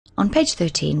On page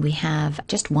 13 we have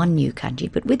just one new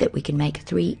kanji, but with it we can make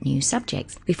 3 new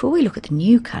subjects. Before we look at the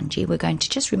new kanji, we're going to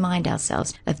just remind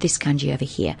ourselves of this kanji over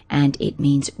here, and it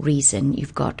means reason.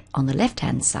 You've got on the left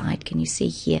hand side, can you see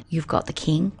here, you've got the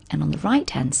king, and on the right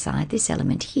hand side, this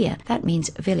element here, that means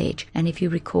village. And if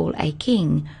you recall, a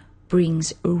king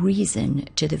brings reason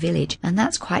to the village, and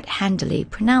that's quite handily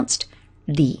pronounced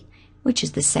li, which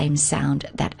is the same sound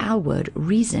that our word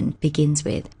reason begins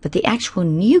with. But the actual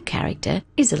new character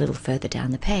is a little further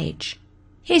down the page.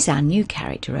 Here's our new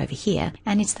character over here,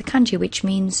 and it's the kanji which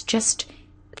means just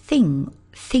thing,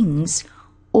 things,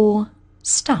 or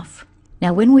stuff.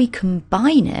 Now when we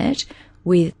combine it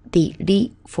with the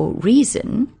li for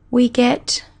reason, we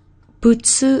get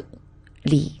butsuri.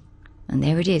 And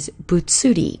there it is,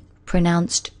 butsuri,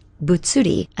 pronounced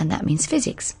butsuri, and that means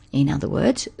physics. In other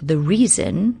words, the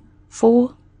reason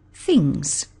for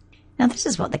things. Now this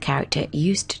is what the character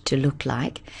used to look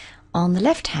like. On the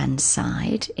left hand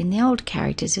side, in the old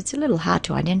characters, it's a little hard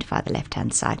to identify the left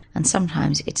hand side, and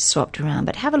sometimes it's swapped around,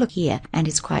 but have a look here and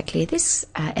it's quite clear. This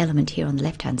element here on the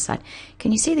left hand side,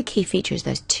 can you see the key feature is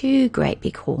those 2 great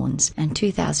big horns? And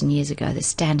 2,000 years ago the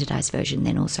standardized version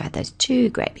then also had those 2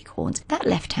 great big horns. That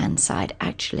left hand side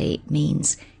actually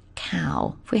means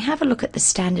cow. If we have a look at the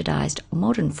standardized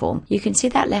modern form, you can see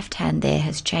that left hand there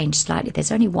has changed slightly.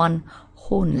 There's only 1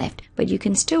 horn left, but you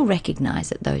can still recognize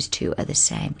that those 2 are the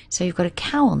same. So you've got a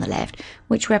cow on the left,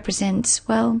 which represents,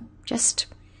 well, just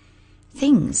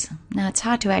things. Now it's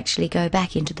hard to actually go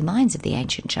back into the minds of the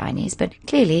ancient Chinese, but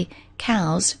clearly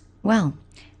cows, well,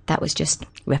 that was just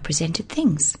represented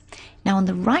things. Now on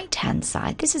the right hand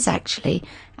side, this is actually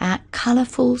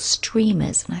colourful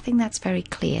streamers, and I think that's very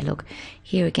clear. Look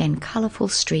here again, colourful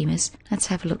streamers. Let's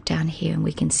have a look down here and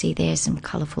we can see there's some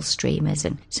colourful streamers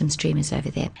and some streamers over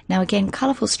there. Now again,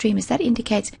 colourful streamers, that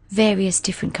indicates various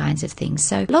different kinds of things.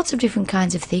 So lots of different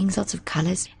kinds of things, lots of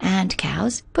colours, and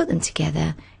cows, put them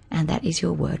together and that is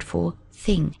your word for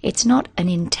thing. It's not an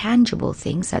intangible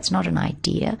thing, so it's not an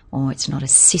idea or it's not a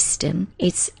system.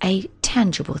 It's a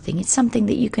tangible thing. It's something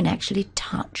that you can actually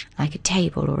touch, like a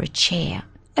table or a chair.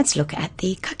 Let's look at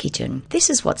the kakijun. This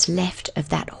is what's left of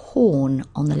that horn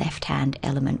on the left-hand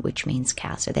element, which means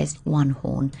cow. So there's 1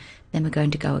 horn. Then we're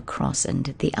going to go across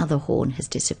and the other horn has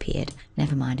disappeared.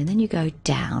 Never mind. And then you go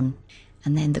down.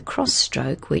 And then the cross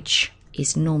stroke, which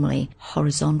is normally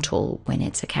horizontal when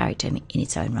it's a character in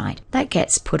its own right, that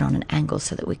gets put on an angle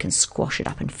so that we can squash it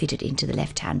up and fit it into the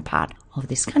left-hand part of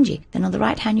this kanji. Then on the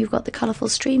right hand, you've got the colourful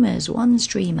streamers. 1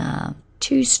 streamer,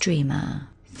 2 streamer,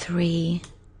 3,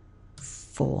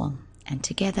 4, and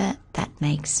together that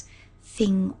makes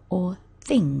thing or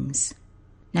things.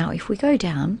 Now if we go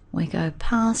down, we go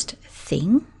past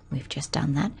thing, we've just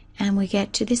done that, and we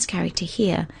get to this character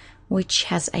here, which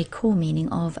has a core meaning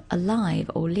of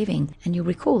alive or living. And you'll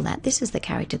recall that this is the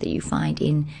character that you find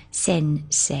in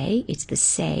sensei. It's the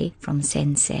sei from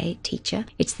sensei, teacher.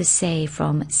 It's the sei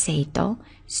from seito,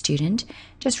 student.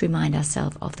 Just remind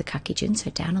ourselves of the kakijun.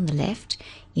 So down on the left,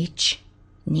 ich,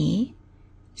 ni,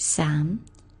 sam,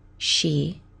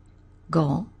 shi,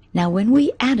 go. Now when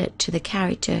we add it to the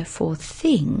character for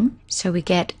thing, so we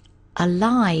get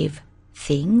alive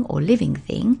thing or living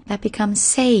thing, that becomes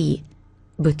sei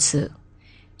butsu,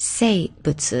 sei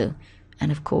butsu.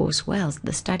 And of course, well,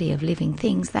 the study of living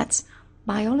things, that's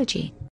biology.